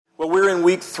Well, we're in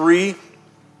week 3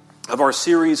 of our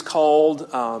series called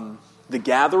The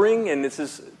Gathering, and this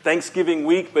is Thanksgiving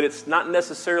week, but it's not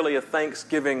necessarily a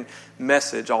Thanksgiving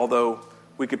message, although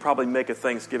we could probably make a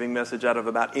Thanksgiving message out of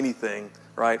about anything,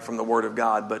 right, from the Word of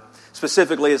God, but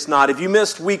specifically it's not. If you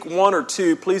missed week 1 or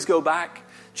 2, please go back,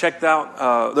 check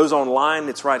out those online.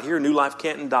 It's right here,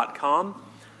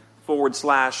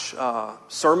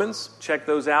 newlifecanton.com/sermons. Check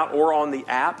those out, or on the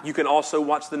app. You can also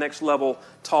watch the Next Level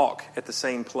talk at the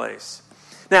same place.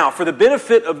 Now, for the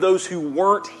benefit of those who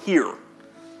weren't here,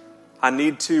 I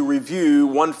need to review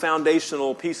one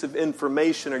foundational piece of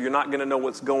information, or you're not going to know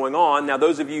what's going on. Now,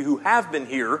 those of you who have been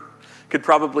here could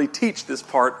probably teach this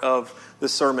part of the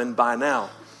sermon by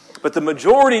now. But the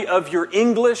majority of your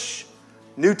English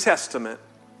New Testament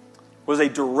was a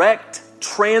direct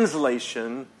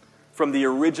translation from the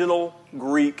original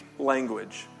Greek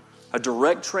language. A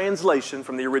direct translation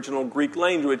from the original Greek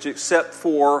language, except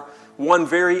for one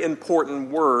very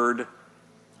important word,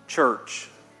 church.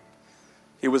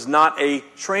 It was not a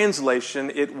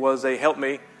translation, it was a, help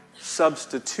me,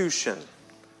 substitution.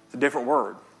 It's a different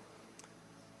word.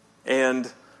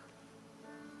 And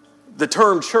the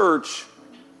term church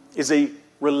is a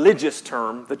religious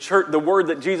term. The word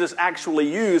that Jesus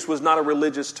actually used was not a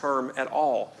religious term at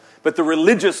all. But the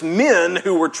religious men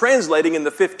who were translating in the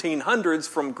 1500s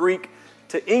from Greek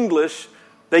to English,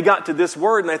 they got to this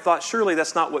word and they thought, surely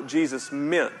that's not what Jesus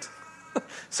meant.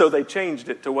 So they changed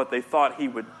it to what they thought he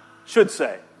should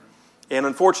say. And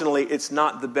unfortunately, it's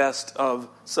not the best of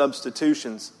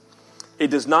substitutions.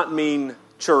 It does not mean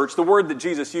church. The word that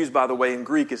Jesus used, by the way, in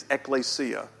Greek is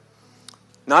ekklesia.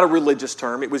 Not a religious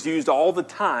term. It was used all the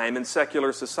time in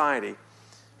secular society.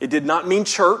 It did not mean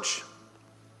church.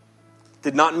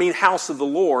 Did not mean house of the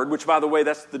Lord, which, by the way,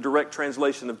 that's the direct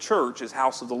translation of church, is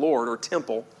house of the Lord or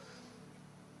temple.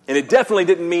 And it definitely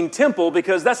didn't mean temple,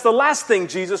 because that's the last thing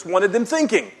Jesus wanted them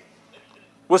thinking,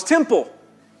 was temple.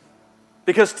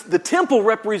 Because the temple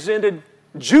represented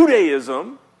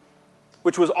Judaism,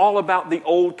 which was all about the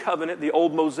old covenant, the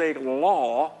old Mosaic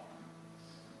law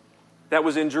that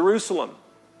was in Jerusalem.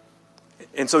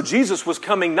 And so Jesus was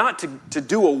coming not to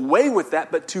do away with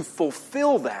that, but to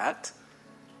fulfill that,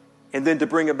 and then to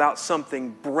bring about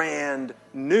something brand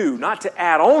new. Not to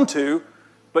add on to,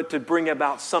 but to bring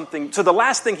about something. So the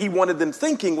last thing he wanted them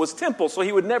thinking was temple, so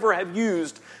he would never have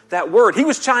used that word. He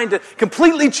was trying to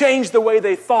completely change the way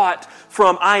they thought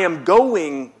from I am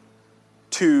going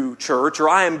to church, or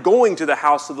I am going to the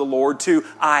house of the Lord, to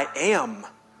I am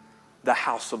the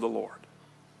house of the Lord.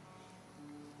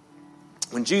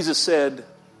 When Jesus said,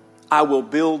 I will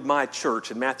build my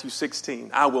church, in Matthew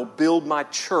 16, I will build my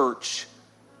church,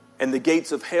 and the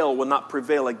gates of hell will not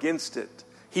prevail against it,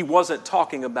 he wasn't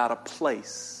talking about a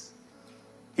place.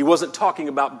 He wasn't talking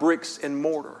about bricks and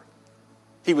mortar.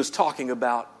 He was talking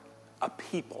about a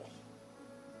people.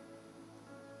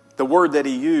 The word that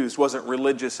he used wasn't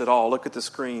religious at all. Look at the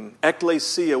screen.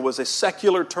 Ekklesia was a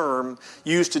secular term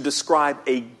used to describe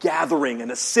a gathering, an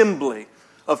assembly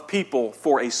of people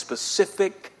for a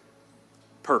specific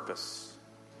purpose.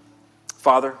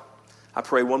 Father, I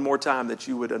pray one more time that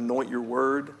you would anoint your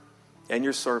word and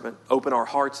your servant. Open our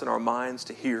hearts and our minds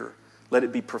to hear. Let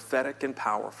it be prophetic and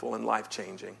powerful and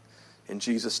life-changing. In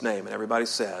Jesus' name. And everybody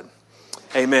said,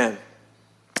 amen.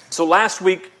 So last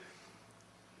week,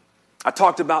 I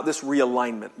talked about this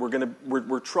realignment.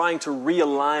 We're trying to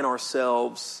realign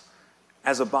ourselves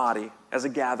as a body, as a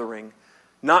gathering,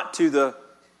 not to the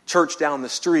church down the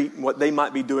street and what they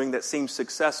might be doing that seems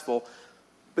successful,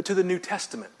 but to the New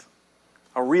Testament.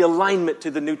 A realignment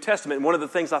to the New Testament. And one of the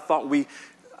things I felt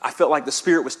like the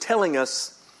Spirit was telling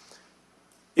us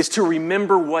is to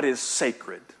remember what is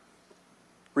sacred.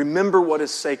 Remember what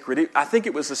is sacred. I think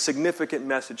it was a significant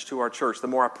message to our church. The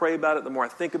more I pray about it, the more I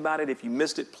think about it. If you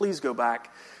missed it, please go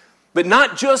back. But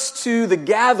not just to the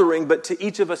gathering, but to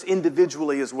each of us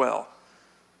individually as well.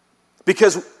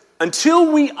 Because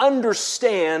until we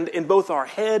understand in both our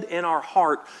head and our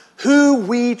heart who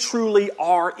we truly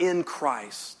are in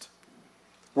Christ,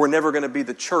 we're never going to be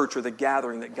the church or the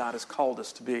gathering that God has called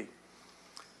us to be.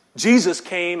 Jesus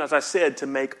came, as I said, to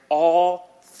make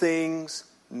all things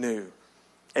new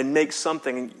and make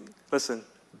something, listen,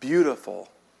 beautiful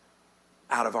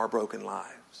out of our broken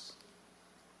lives.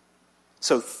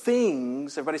 So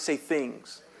things, everybody say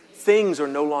things. Things are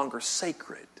no longer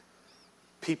sacred.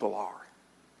 People are.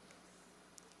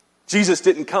 Jesus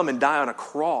didn't come and die on a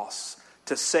cross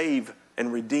to save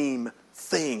and redeem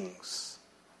things.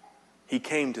 He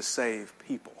came to save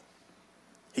people.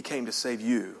 He came to save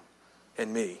you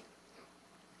and me.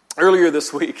 Earlier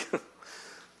this week,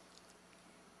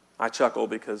 I chuckle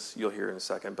because you'll hear in a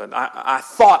second, but I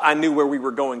thought I knew where we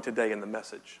were going today in the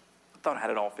message. thought I had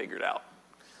it all figured out.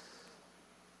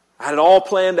 I had it all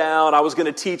planned out. I was going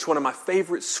to teach one of my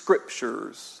favorite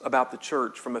scriptures about the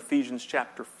church from Ephesians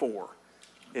chapter 4.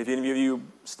 If any of you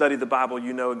study the Bible,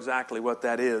 you know exactly what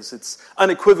that is. It's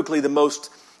unequivocally the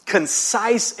most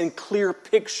concise and clear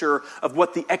picture of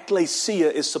what the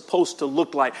ecclesia is supposed to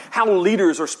look like, how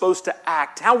leaders are supposed to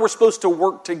act, how we're supposed to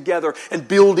work together and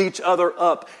build each other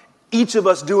up, each of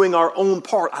us doing our own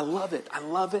part. I love it. I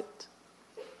love it.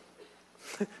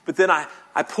 But then I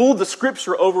pulled the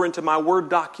scripture over into my Word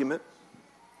document.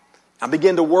 I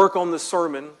began to work on the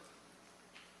sermon,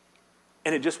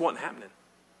 and it just wasn't happening.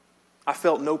 I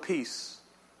felt no peace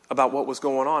about what was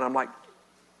going on. I'm like,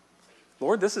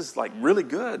 Lord, this is like really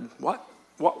good.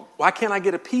 Why can't I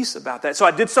get a peace about that? So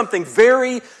I did something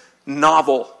very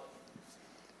novel.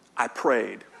 I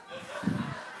prayed.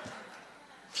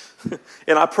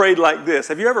 And I prayed like this.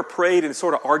 Have you ever prayed and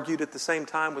sort of argued at the same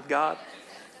time with God?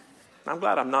 I'm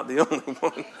glad I'm not the only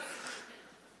one.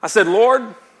 I said,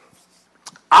 Lord,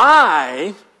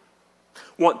 I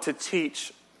want to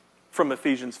teach from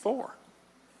Ephesians 4.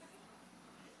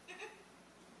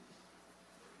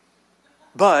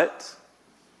 But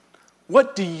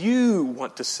what do you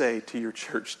want to say to your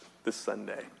church this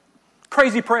Sunday?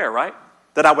 Crazy prayer, right?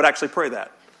 That I would actually pray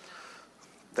that.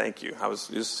 Thank you. I was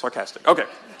just sarcastic. Okay.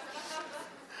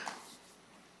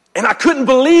 And I couldn't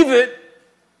believe it.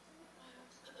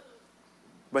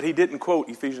 But he didn't quote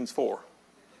Ephesians 4.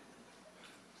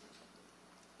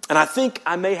 And I think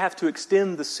I may have to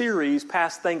extend the series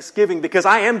past Thanksgiving because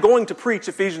I am going to preach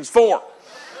Ephesians 4.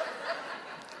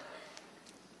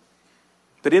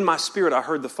 But in my spirit, I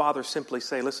heard the Father simply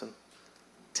say, listen,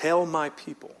 tell my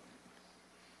people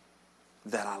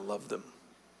that I love them.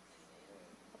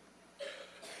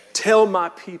 Tell my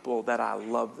people that I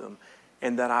love them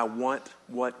and that I want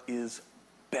what is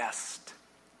best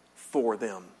for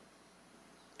them.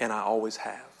 And I always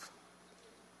have.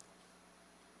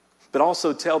 But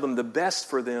also tell them the best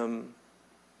for them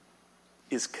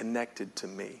is connected to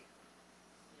me,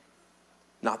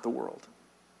 not the world.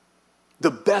 The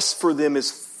best for them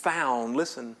is found,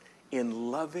 listen,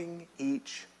 in loving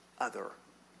each other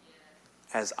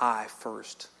as I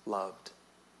first loved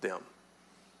them.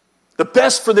 The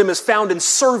best for them is found in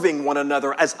serving one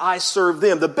another as I serve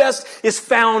them. The best is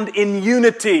found in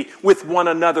unity with one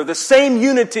another. The same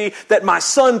unity that my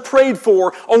son prayed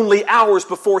for only hours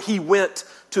before he went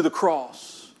to the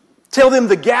cross. Tell them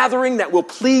the gathering that will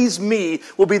please me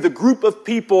will be the group of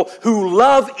people who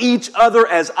love each other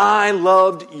as I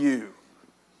loved you.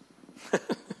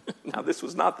 Now, this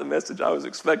was not the message I was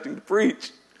expecting to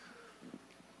preach.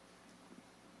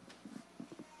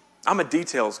 I'm a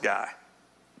details guy.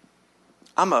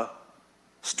 I'm a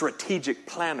strategic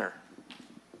planner.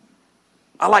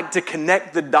 I like to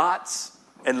connect the dots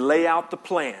and lay out the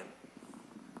plan.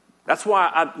 That's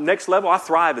why next level, I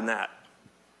thrive in that.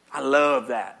 I love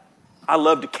that. I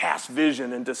love to cast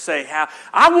vision and to say how.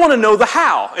 I want to know the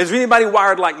how. Is anybody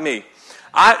wired like me?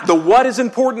 The what is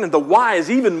important and the why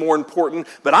is even more important,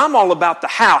 but I'm all about the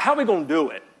how. How are we going to do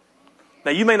it?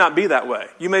 Now, you may not be that way.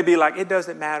 You may be like, it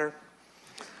doesn't matter.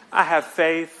 I have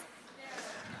faith.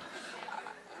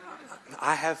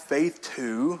 I have faith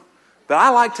too, but I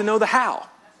like to know the how.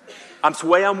 That's the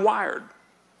way I'm wired.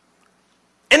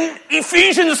 And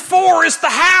Ephesians 4 is the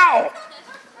how.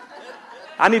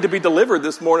 I need to be delivered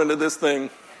this morning to this thing.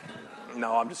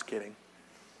 No, I'm just kidding.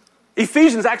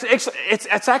 Ephesians,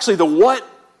 it's actually the what,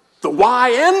 the why,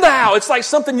 and the how. It's like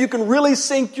something you can really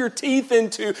sink your teeth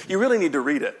into. You really need to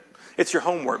read it. It's your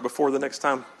homework before the next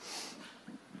time.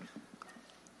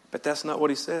 But that's not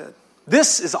what he said.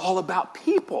 This is all about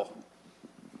people.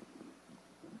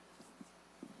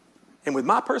 And with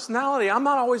my personality, I'm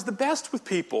not always the best with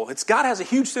people. God has a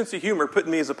huge sense of humor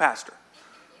putting me as a pastor.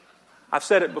 I've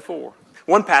said it before.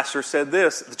 One pastor said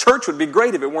this, the church would be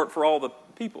great if it weren't for all the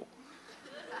people.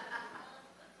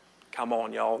 Come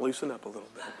on, y'all, loosen up a little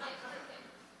bit.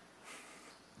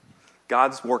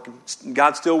 God's working.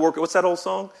 God's still working. What's that old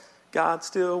song? God's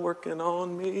still working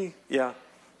on me. Yeah.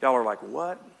 Y'all are like,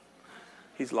 what?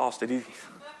 He's lost it.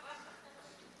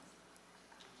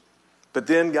 But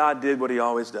then God did what he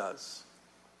always does.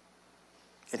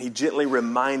 And he gently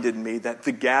reminded me that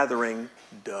the gathering,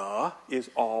 is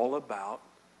all about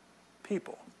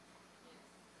people.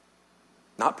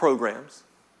 Not programs.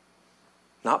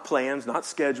 Not plans, not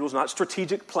schedules, not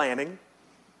strategic planning.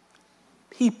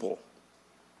 People.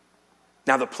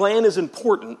 Now, the plan is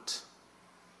important.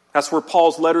 That's where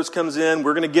Paul's letters comes in.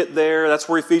 We're going to get there. That's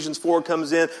where Ephesians 4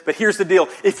 comes in. But here's the deal.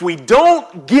 If we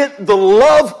don't get the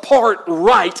love part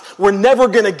right, we're never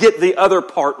going to get the other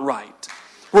part right.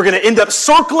 We're going to end up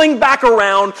circling back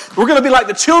around. We're going to be like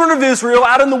the children of Israel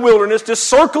out in the wilderness, just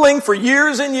circling for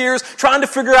years and years, trying to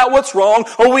figure out what's wrong.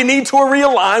 Oh, we need to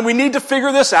realign. We need to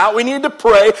figure this out. We need to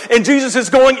pray. And Jesus is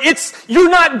going, you're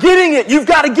not getting it. You've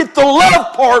got to get the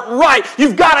love part right.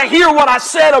 You've got to hear what I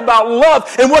said about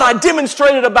love and what I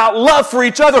demonstrated about love for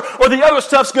each other, or the other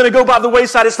stuff's going to go by the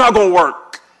wayside. It's not going to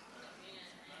work.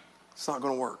 It's not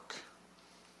going to work.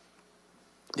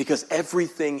 Because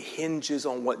everything hinges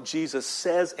on what Jesus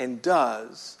says and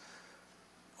does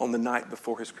on the night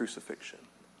before his crucifixion.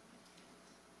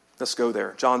 Let's go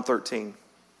there. John 13.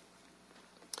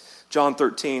 John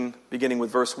 13, beginning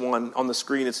with verse 1. On the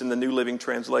screen, it's in the New Living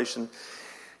Translation.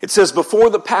 It says, before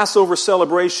the Passover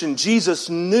celebration, Jesus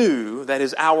knew that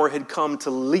his hour had come to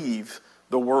leave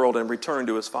the world and return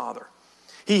to his Father.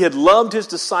 He had loved his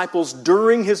disciples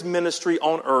during his ministry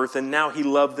on earth, and now he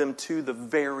loved them to the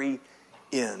very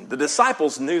end. The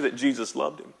disciples knew that Jesus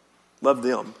loved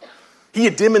them. He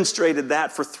had demonstrated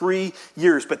that for 3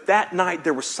 years, but that night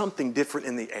there was something different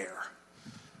in the air.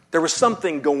 There was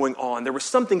something going on. There was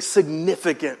something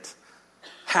significant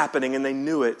happening, and they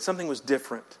knew it. Something was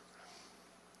different.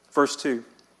 Verse 2.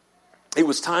 It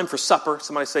was time for supper.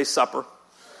 Somebody say supper.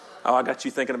 Oh, I got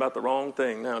you thinking about the wrong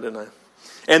thing now, didn't I?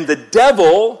 And the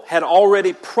devil had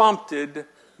already prompted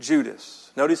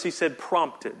Judas. Notice he said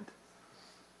prompted.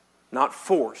 Not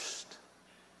forced,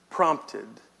 prompted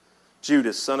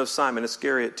Judas, son of Simon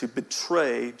Iscariot, to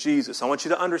betray Jesus. I want you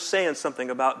to understand something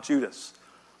about Judas.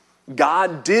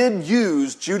 God did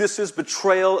use Judas's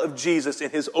betrayal of Jesus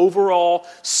in his overall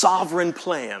sovereign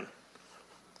plan.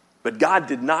 But God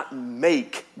did not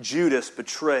make Judas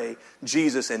betray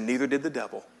Jesus, and neither did the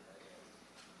devil.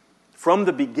 From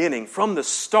the beginning, from the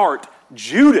start,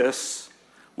 Judas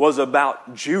was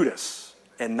about Judas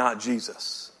and not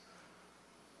Jesus.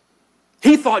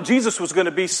 He thought Jesus was going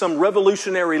to be some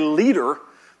revolutionary leader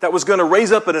that was going to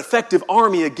raise up an effective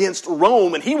army against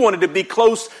Rome, and he wanted to be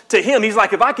close to him. He's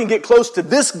like, if I can get close to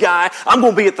this guy, I'm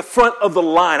going to be at the front of the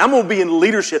line. I'm going to be in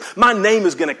leadership. My name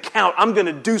is going to count. I'm going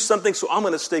to do something, so I'm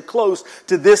going to stay close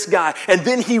to this guy. And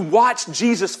then he watched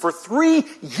Jesus for 3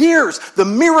 years, the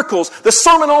miracles, the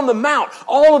Sermon on the Mount,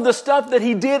 all of the stuff that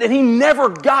he did, and he never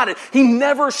got it. He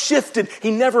never shifted.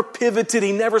 He never pivoted.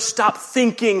 He never stopped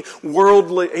thinking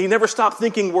worldly. He never stopped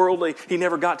thinking worldly. He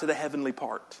never got to the heavenly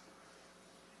part.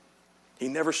 He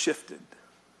never shifted.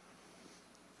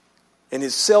 And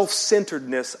his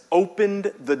self-centeredness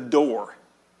opened the door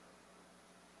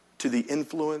to the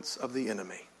influence of the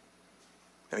enemy.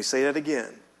 Let me say that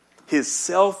again. His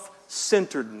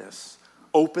self-centeredness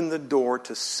opened the door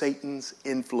to Satan's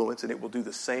influence, and it will do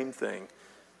the same thing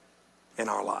in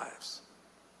our lives.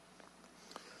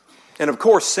 And of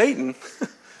course, Satan,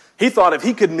 he thought if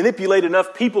he could manipulate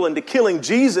enough people into killing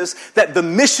Jesus, that the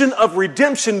mission of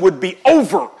redemption would be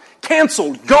over.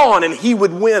 Canceled, gone, and he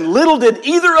would win. Little did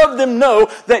either of them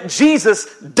know that Jesus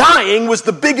dying was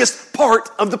the biggest part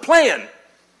of the plan.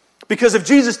 Because if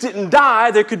Jesus didn't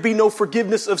die, there could be no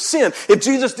forgiveness of sin. If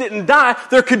Jesus didn't die,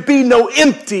 there could be no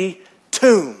empty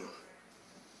tomb.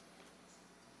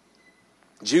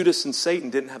 Judas and Satan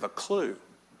didn't have a clue.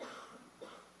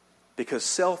 Because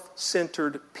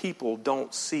self-centered people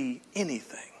don't see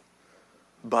anything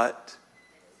but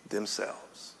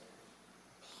themselves.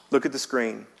 Look at the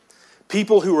screen.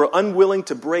 People who are unwilling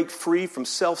to break free from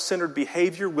self-centered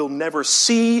behavior will never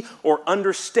see or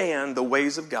understand the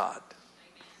ways of God.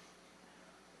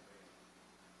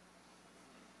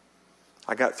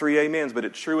 I got 3 amens, but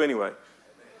it's true anyway.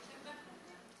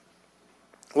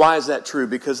 Why is that true?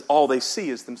 Because all they see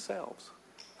is themselves.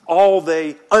 All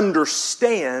they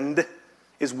understand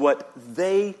is what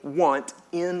they want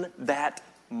in that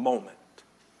moment.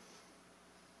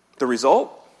 The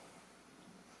result?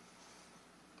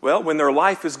 Well, when their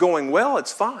life is going well,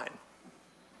 it's fine.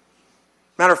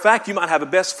 Matter of fact, you might have a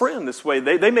best friend this way.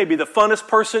 They may be the funnest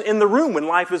person in the room when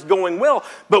life is going well.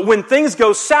 But when things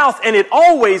go south, and it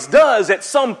always does at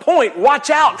some point,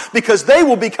 watch out, because they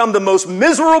will become the most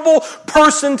miserable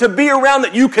person to be around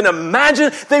that you can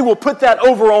imagine. They will put that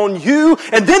over on you,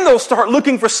 and then they'll start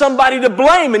looking for somebody to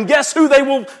blame. And guess who they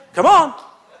will? Come on.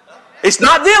 It's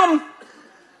not them.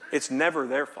 It's never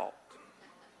their fault.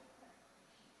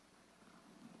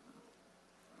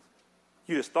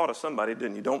 You just thought of somebody,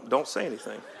 didn't you? Don't say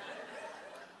anything.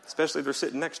 Especially if they're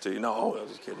sitting next to you. No, I was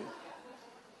just kidding.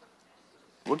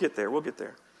 We'll get there.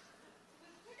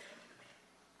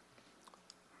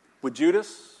 With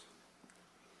Judas,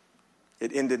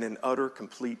 it ended in utter,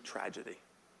 complete tragedy.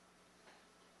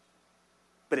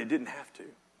 But it didn't have to.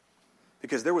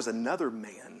 Because there was another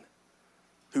man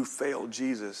who failed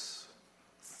Jesus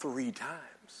 3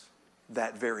 times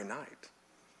that very night.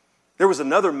 There was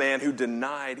another man who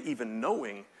denied even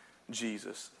knowing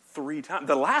Jesus 3 times.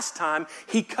 The last time,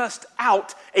 he cussed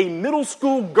out a middle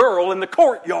school girl in the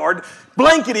courtyard,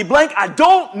 blankety blank, I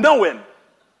don't know him.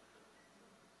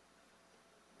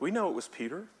 We know it was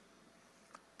Peter.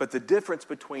 But the difference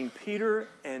between Peter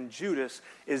and Judas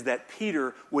is that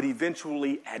Peter would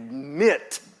eventually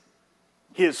admit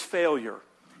his failure.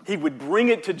 He would bring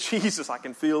it to Jesus. I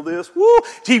can feel this. Woo!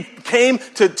 He came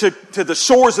to the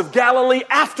shores of Galilee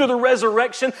after the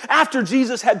resurrection, after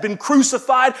Jesus had been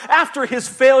crucified, after his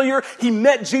failure. He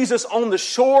met Jesus on the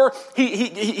shore.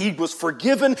 He was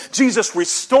forgiven. Jesus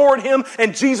restored him,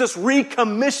 and Jesus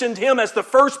recommissioned him as the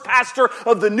first pastor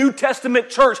of the New Testament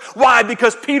church. Why?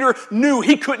 Because Peter knew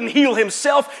he couldn't heal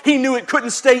himself. He knew it couldn't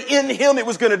stay in him. It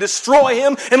was going to destroy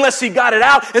him unless he got it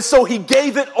out. And so he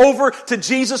gave it over to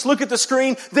Jesus. Look at the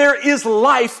screen. There is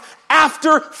life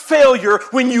after failure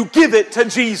when you give it to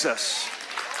Jesus.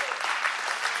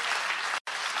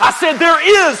 I said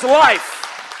there is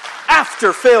life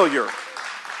after failure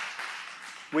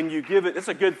when you give it. It's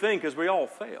a good thing because we all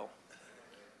fail.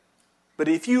 But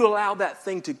if you allow that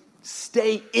thing to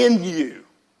stay in you,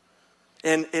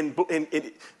 and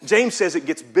James says it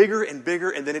gets bigger and bigger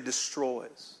and then it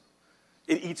destroys.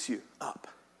 It eats you up.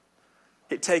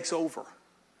 It takes over.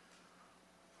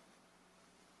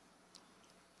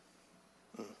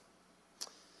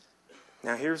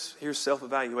 Now, here's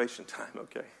self-evaluation time,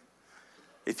 okay?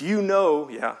 If you know,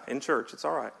 in church, it's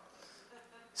all right.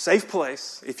 Safe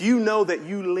place. If you know that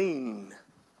you lean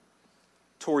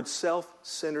towards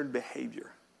self-centered behavior,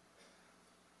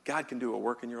 God can do a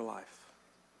work in your life.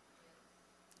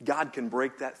 God can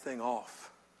break that thing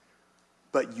off.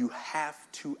 But you have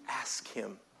to ask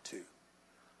Him to.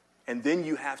 And then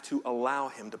you have to allow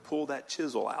Him to pull that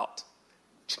chisel out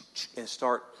and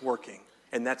start working.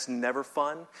 And that's never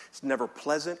fun. It's never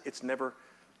pleasant. It's never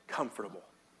comfortable.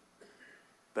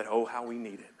 But oh, how we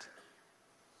need it.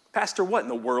 Pastor, what in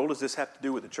the world does this have to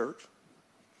do with the church?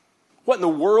 What in the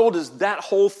world does that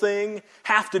whole thing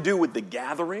have to do with the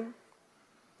gathering?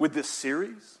 With this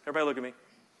series? Everybody look at me.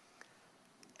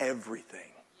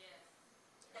 Everything.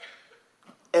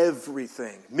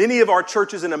 Everything. Many of our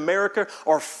churches in America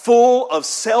are full of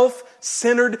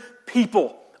self-centered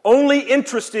people, only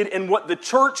interested in what the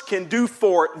church can do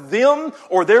for them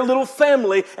or their little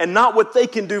family and not what they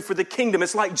can do for the kingdom.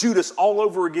 It's like Judas all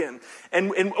over again.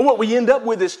 And what we end up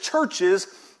with is churches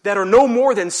that are no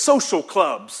more than social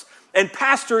clubs and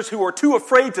pastors who are too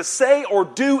afraid to say or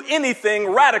do anything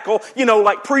radical,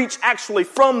 like preach actually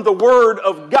from the Word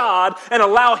of God and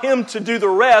allow Him to do the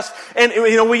rest. And,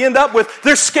 we end up with,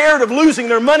 they're scared of losing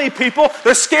their money, people.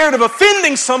 They're scared of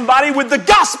offending somebody with the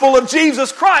gospel of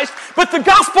Jesus Christ. But the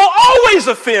gospel always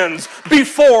offends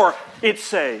before it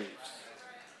saves.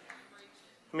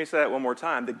 Let me say that one more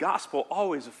time. The gospel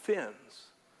always offends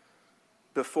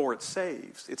before it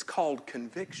saves. It's called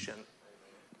conviction.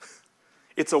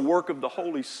 It's a work of the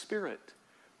Holy Spirit.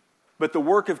 But the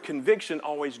work of conviction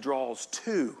always draws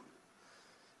to.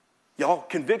 Y'all,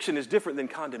 conviction is different than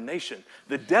condemnation.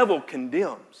 The devil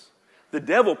condemns. The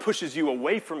devil pushes you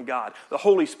away from God. The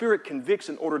Holy Spirit convicts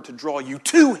in order to draw you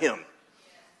to Him.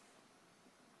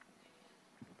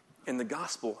 And the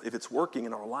gospel, if it's working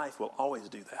in our life, will always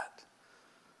do that.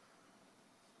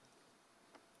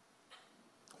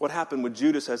 What happened with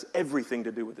Judas has everything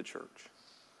to do with the church.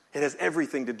 It has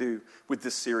everything to do with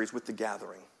this series, with the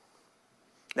gathering.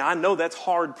 Now, I know that's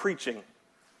hard preaching.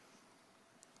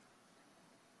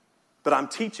 But I'm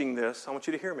teaching this, I want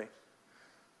you to hear me,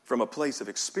 from a place of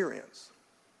experience.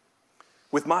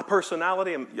 With my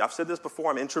personality, I've said this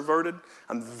before, I'm introverted.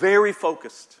 I'm very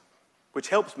focused, which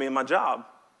helps me in my job.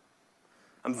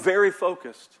 I'm very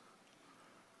focused.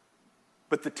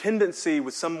 But the tendency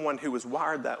with someone who is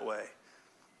wired that way,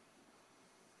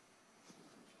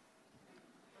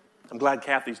 I'm glad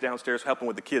Kathy's downstairs helping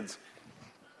with the kids.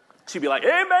 She'd be like,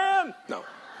 amen. No.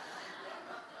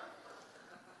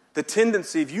 The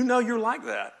tendency, if you know you're like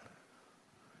that,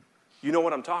 you know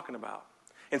what I'm talking about.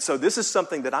 And so this is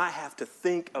something that I have to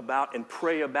think about and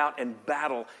pray about and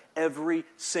battle every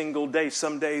single day.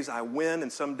 Some days I win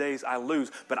and some days I lose.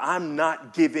 But I'm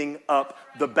not giving up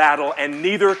the battle, and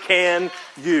neither can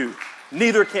you.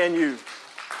 Neither can you.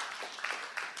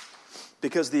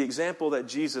 Because the example that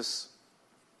Jesus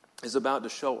is about to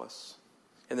show us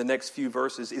in the next few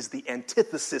verses is the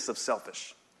antithesis of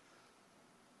selfish.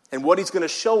 And what He's going to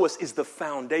show us is the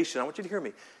foundation. I want you to hear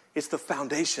me. It's the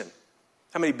foundation.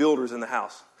 How many builders in the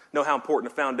house know how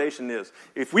important a foundation is?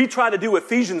 If we try to do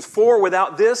Ephesians 4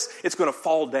 without this, it's going to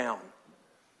fall down.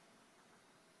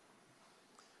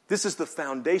 This is the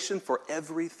foundation for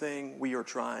everything we are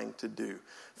trying to do.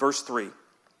 Verse 3.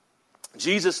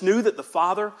 Jesus knew that the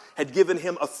Father had given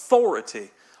him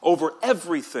authority over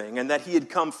everything and that he had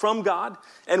come from God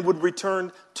and would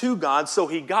return to God, so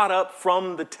he got up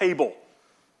from the table.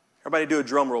 Everybody do a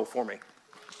drum roll for me.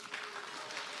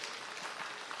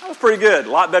 That was pretty good.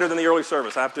 A lot better than the early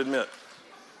service, I have to admit.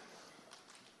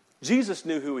 Jesus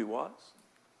knew who he was.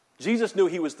 Jesus knew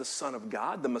he was the Son of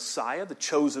God, the Messiah, the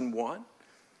chosen one.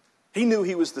 He knew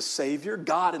he was the Savior,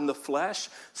 God in the flesh.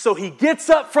 So he gets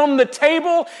up from the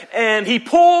table and he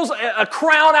pulls a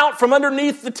crown out from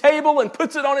underneath the table and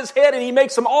puts it on his head, and he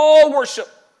makes them all worship.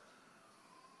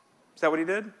 Is that what he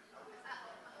did?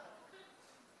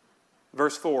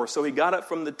 Verse 4, so he got up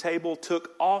from the table,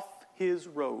 took off his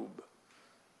robe,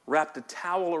 wrapped a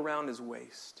towel around his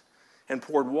waist, and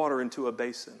poured water into a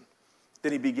basin.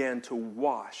 Then he began to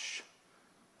wash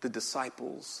the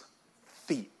disciples'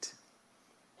 feet,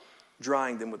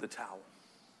 drying them with a towel.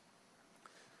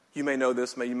 You may know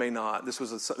this, you may not. This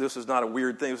was not a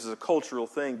weird thing. This was a cultural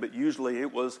thing, but usually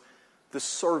it was the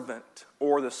servant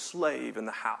or the slave in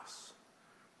the house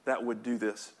that would do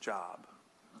this job.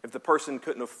 If the person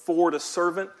couldn't afford a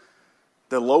servant,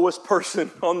 the lowest person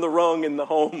on the rung in the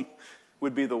home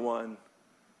would be the one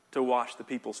to wash the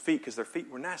people's feet, because their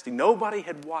feet were nasty. Nobody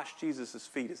had washed Jesus'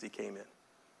 feet as he came in.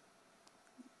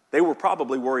 They were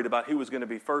probably worried about who was going to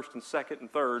be first and second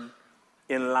and third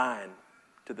in line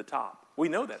to the top. We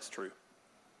know that's true.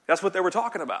 That's what they were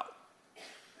talking about.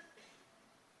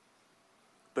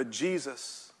 But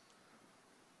Jesus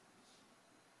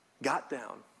got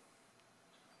down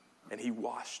and he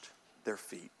washed their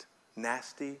feet.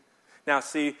 Nasty. Now,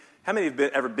 see, how many have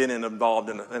ever been involved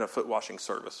in a foot washing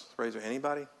service? Raise your hand.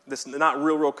 Anybody? This is not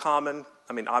real common.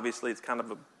 I mean, obviously, it's kind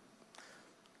of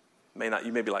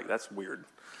you may be like, that's weird.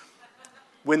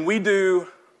 When we do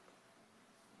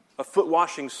a foot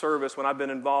washing service, when I've been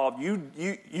involved,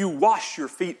 you wash your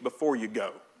feet before you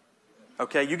go.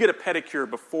 Okay? You get a pedicure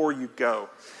before you go,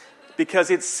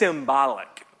 because it's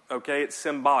symbolic. Okay? It's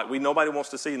symbolic. Nobody wants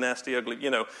to see nasty, ugly,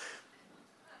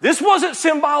 This wasn't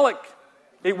symbolic.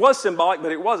 It was symbolic,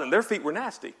 but it wasn't. Their feet were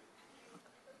nasty.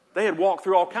 They had walked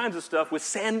through all kinds of stuff with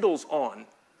sandals on.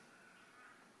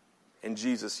 And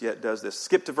Jesus yet does this.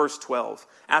 Skip to verse 12.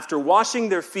 After washing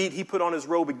their feet, he put on his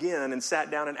robe again and sat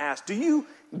down and asked, do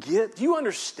you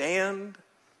understand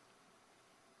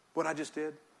what I just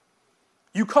did?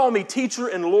 You call me teacher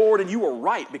and Lord, and you are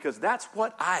right, because that's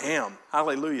what I am.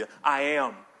 Hallelujah. I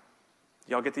am.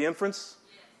 Y'all get the inference?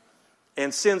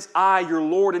 And since I, your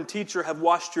Lord and teacher, have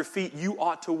washed your feet, you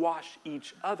ought to wash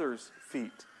each other's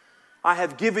feet. I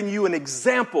have given you an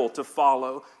example to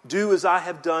follow. Do as I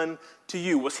have done to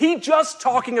you. Was he just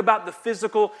talking about the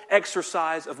physical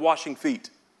exercise of washing feet?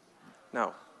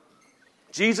 No.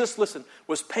 Jesus, listen,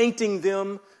 was painting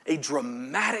them a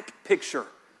dramatic picture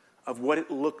of what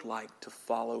it looked like to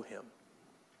follow him.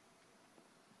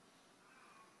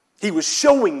 He was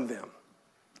showing them,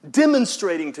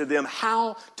 demonstrating to them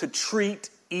how to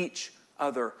treat each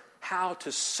other, how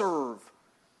to serve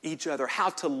each other, how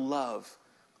to love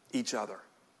each other.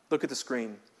 Look at the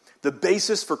screen. The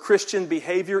basis for Christian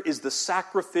behavior is the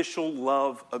sacrificial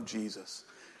love of Jesus.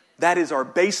 That is our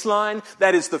baseline.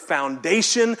 That is the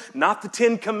foundation, not the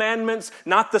 10 Commandments,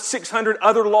 not the 600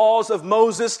 other laws of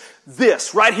Moses.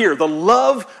 This right here, the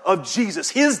love of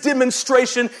Jesus. His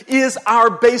demonstration is our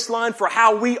baseline for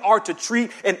how we are to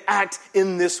treat and act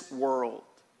in this world.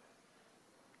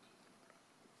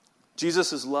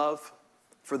 Jesus' love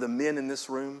for the men in this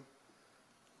room,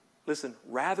 listen,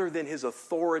 rather than his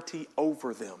authority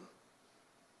over them,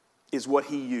 is what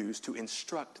he used to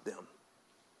instruct them.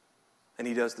 And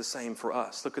he does the same for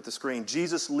us. Look at the screen.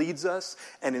 Jesus leads us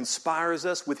and inspires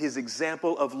us with his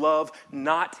example of love,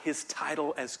 not his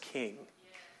title as king.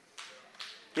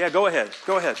 Yeah, go ahead.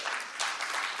 Go ahead.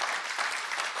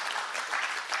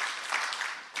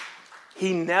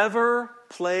 He never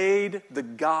played the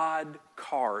God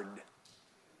card.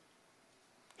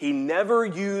 He never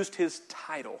used his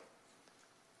title.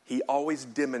 He always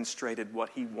demonstrated what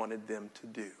he wanted them to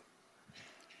do.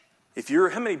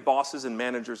 How many bosses and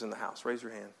managers in the house? Raise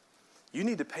your hand. You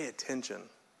need to pay attention.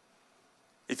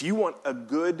 If you want a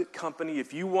good company,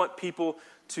 if you want people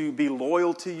to be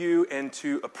loyal to you and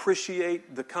to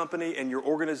appreciate the company and your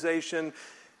organization,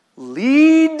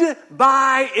 lead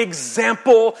by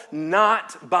example,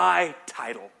 not by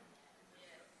title.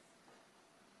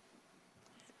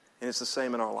 And it's the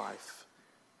same in our life.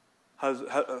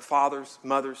 Fathers,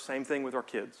 mothers, same thing with our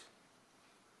kids.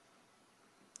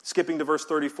 Skipping to verse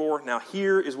 34. Now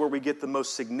here is where we get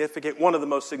one of the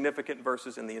most significant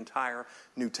verses in the entire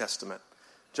New Testament.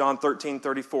 John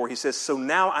 13:34. He says, so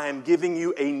now I am giving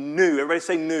you a new, everybody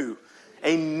say new,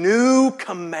 a new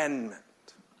commandment.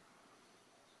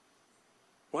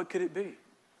 What could it be?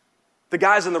 The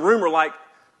guys in the room were like,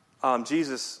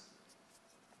 Jesus,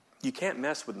 you can't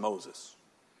mess with Moses.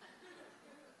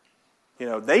 You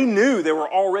know, they knew there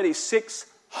were already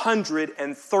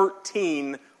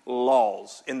 613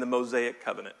 laws in the Mosaic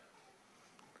covenant.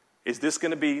 Is this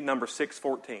going to be number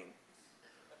 614?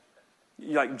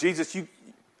 You're like, Jesus,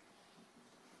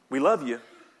 we love you.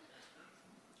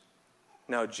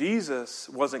 No, Jesus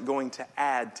wasn't going to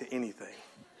add to anything.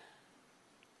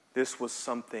 This was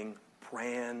something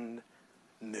brand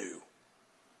new.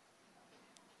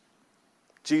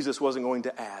 Jesus wasn't going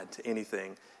to add to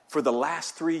anything. For the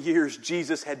last 3 years,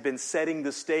 Jesus had been setting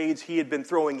the stage. He had been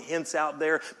throwing hints out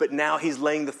there, but now he's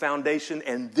laying the foundation,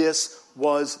 and this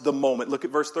was the moment. Look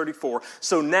at verse 34.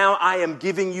 So now I am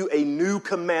giving you a new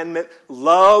commandment.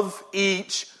 Love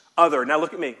each other. Now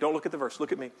look at me. Don't look at the verse.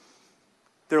 Look at me.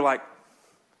 They're like,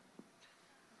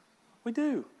 we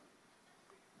do.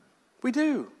 We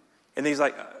do. And he's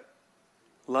like,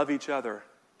 love each other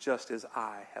just as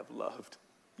I have loved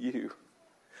you.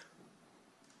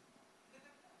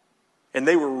 And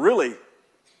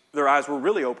their eyes were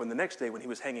really open the next day when he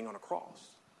was hanging on a cross.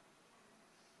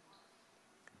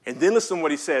 And then listen to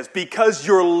what he says. Because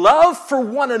your love for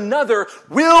one another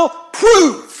will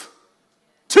prove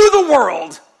to the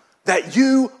world that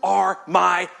you are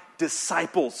my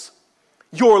disciples.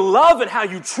 Your love and how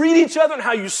you treat each other and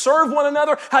how you serve one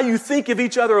another, how you think of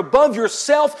each other above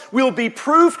yourself will be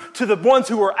proof to the ones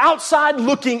who are outside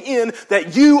looking in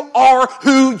that you are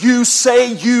who you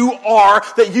say you are,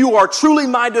 that you are truly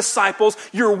my disciples.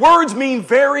 Your words mean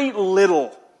very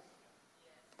little.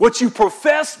 What you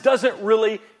profess doesn't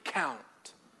really count.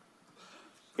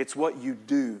 It's what you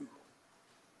do.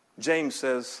 James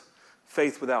says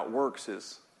faith without works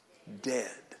is dead.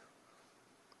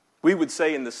 We would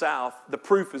say in the South, the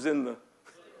proof is in the...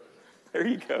 There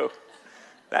you go.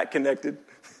 That connected.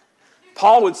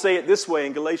 Paul would say it this way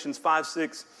in Galatians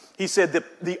 5:6. He said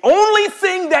that the only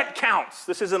thing that counts,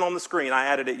 this isn't on the screen, I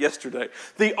added it yesterday.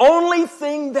 The only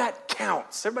thing that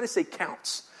counts, everybody say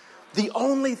counts. The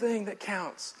only thing that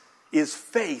counts is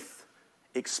faith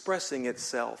expressing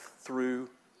itself through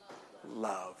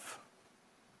love.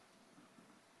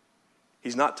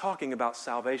 He's not talking about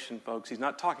salvation, folks. He's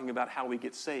not talking about how we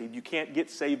get saved. You can't get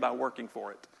saved by working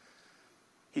for it.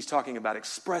 He's talking about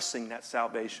expressing that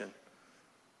salvation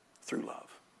through love.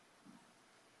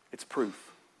 It's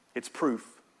proof. It's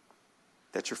proof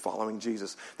that you're following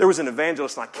Jesus. There was an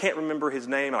evangelist, and I can't remember his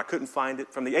name, and I couldn't find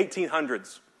it, from the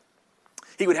 1800s.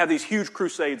 He would have these huge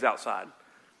crusades outside.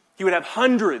 He would have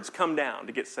hundreds come down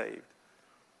to get saved.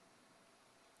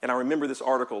 And I remember this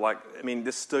article,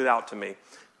 this stood out to me.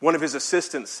 One of his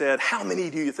assistants said, how many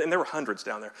do you think, and there were hundreds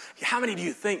down there, how many do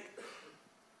you think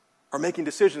are making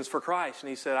decisions for Christ?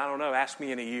 And he said, I don't know, ask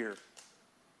me in a year.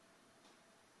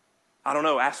 I don't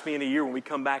know, ask me in a year when we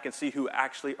come back and see who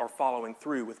actually are following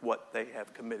through with what they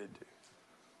have committed to.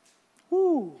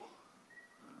 Woo.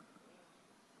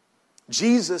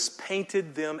 Jesus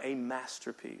painted them a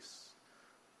masterpiece.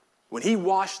 When he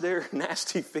washed their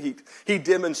nasty feet, he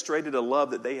demonstrated a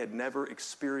love that they had never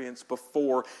experienced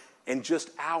before. And just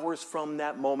hours from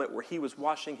that moment where he was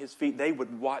washing his feet, they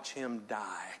would watch him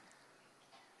die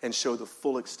and show the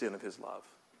full extent of his love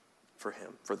for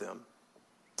them.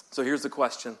 So here's the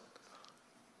question.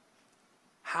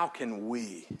 How can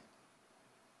we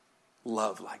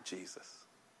love like Jesus?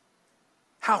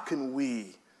 How can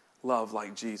we love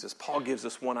like Jesus? Paul gives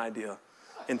us one idea.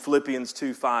 In Philippians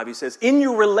 2:5, he says, in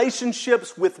your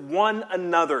relationships with one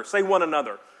another, say one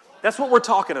another. That's what we're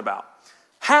talking about.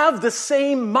 Have the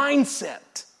same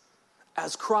mindset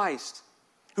as Christ,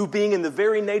 who being in the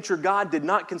very nature God did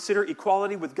not consider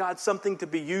equality with God something to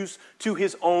be used to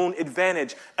his own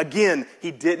advantage. Again, he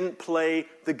didn't play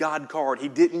the God card. He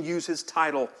didn't use his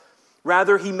title.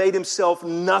 Rather, he made himself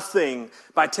nothing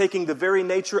by taking the very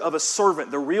nature of a servant.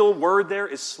 The real word there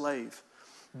is slave.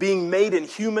 Being made in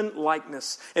human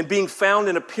likeness and being found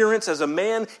in appearance as a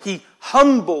man, he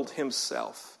humbled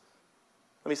himself.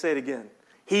 Let me say it again.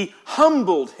 He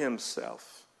humbled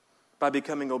himself by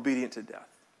becoming obedient to death,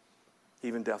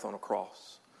 even death on a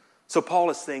cross. So Paul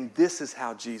is saying this is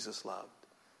how Jesus loved.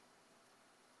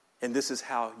 And this is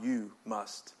how you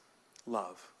must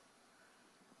love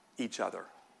each other.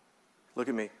 Look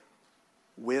at me.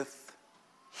 With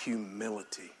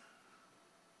humility.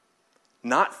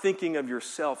 Not thinking of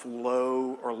yourself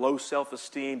low or low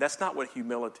self-esteem. That's not what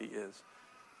humility is.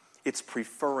 It's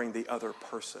preferring the other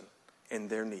person and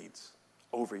their needs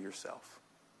over yourself.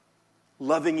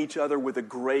 Loving each other with a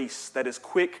grace that is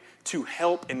quick to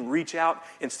help and reach out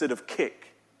instead of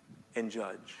kick and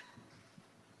judge.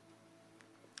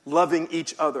 Loving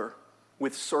each other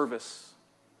with service.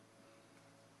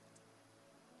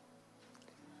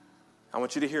 I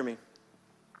want you to hear me.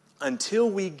 Until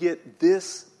we get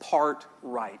this part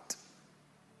right,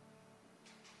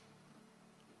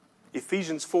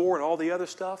 Ephesians 4 and all the other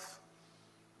stuff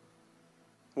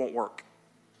won't work.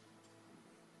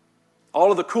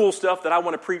 All of the cool stuff that I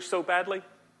want to preach so badly,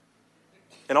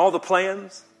 and all the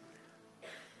plans,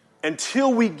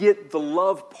 until we get the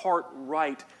love part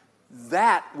right,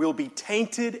 that will be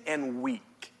tainted and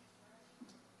weak,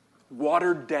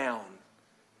 watered down.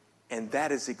 And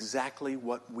that is exactly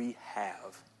what we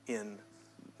have in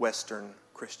Western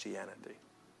Christianity.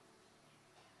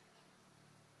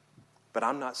 But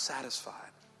I'm not satisfied.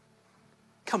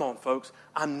 Come on, folks.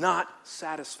 I'm not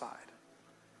satisfied.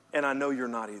 And I know you're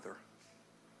not either,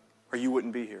 or you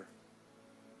wouldn't be here.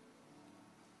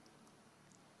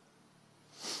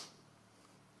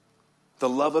 The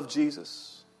love of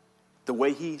Jesus, the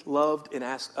way He loved and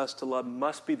asked us to love,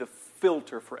 must be the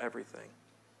filter for everything.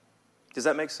 Does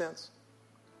that make sense?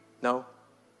 No?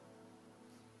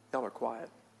 Y'all are quiet.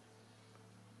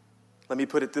 Let me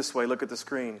put it this way. Look at the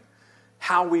screen.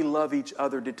 How we love each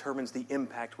other determines the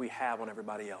impact we have on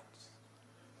everybody else.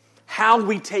 How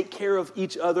we take care of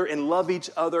each other and love each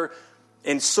other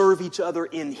and serve each other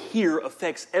in here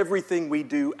affects everything we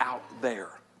do out there.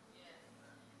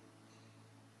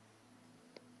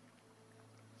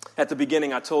 At the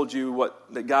beginning, I told you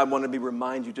that God wanted me to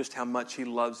remind you just how much He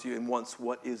loves you and wants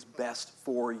what is best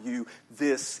for you.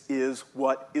 This is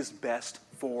what is best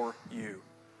for you.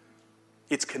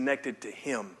 It's connected to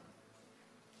Him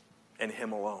and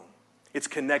Him alone. It's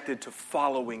connected to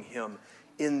following Him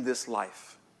in this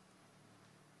life.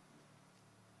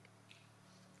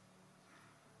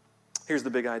 Here's the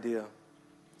big idea.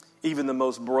 Even the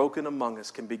most broken among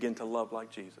us can begin to love like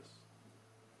Jesus.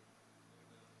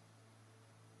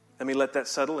 Let me let that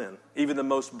settle in. Even the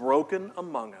most broken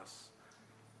among us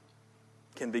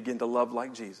can begin to love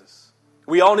like Jesus.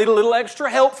 We all need a little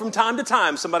extra help from time to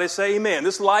time. Somebody say amen.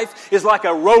 This life is like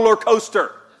a roller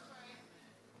coaster.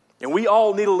 And we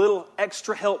all need a little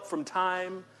extra help from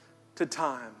time to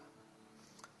time.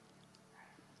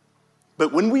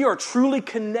 But when we are truly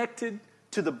connected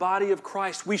to the body of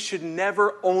Christ, we should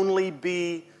never only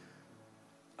be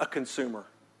a consumer.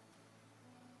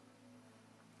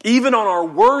 Even on our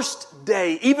worst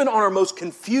day, even on our most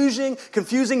confusing,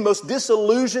 most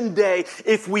disillusioned day,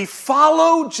 if we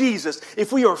follow Jesus,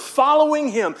 if we are following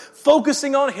Him,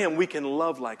 focusing on Him, we can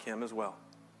love like Him as well.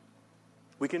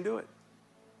 We can do it.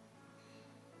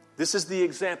 This is the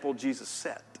example Jesus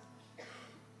set.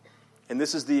 And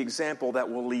this is the example that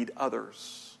will lead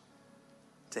others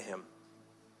to Him.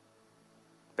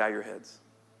 Bow your heads.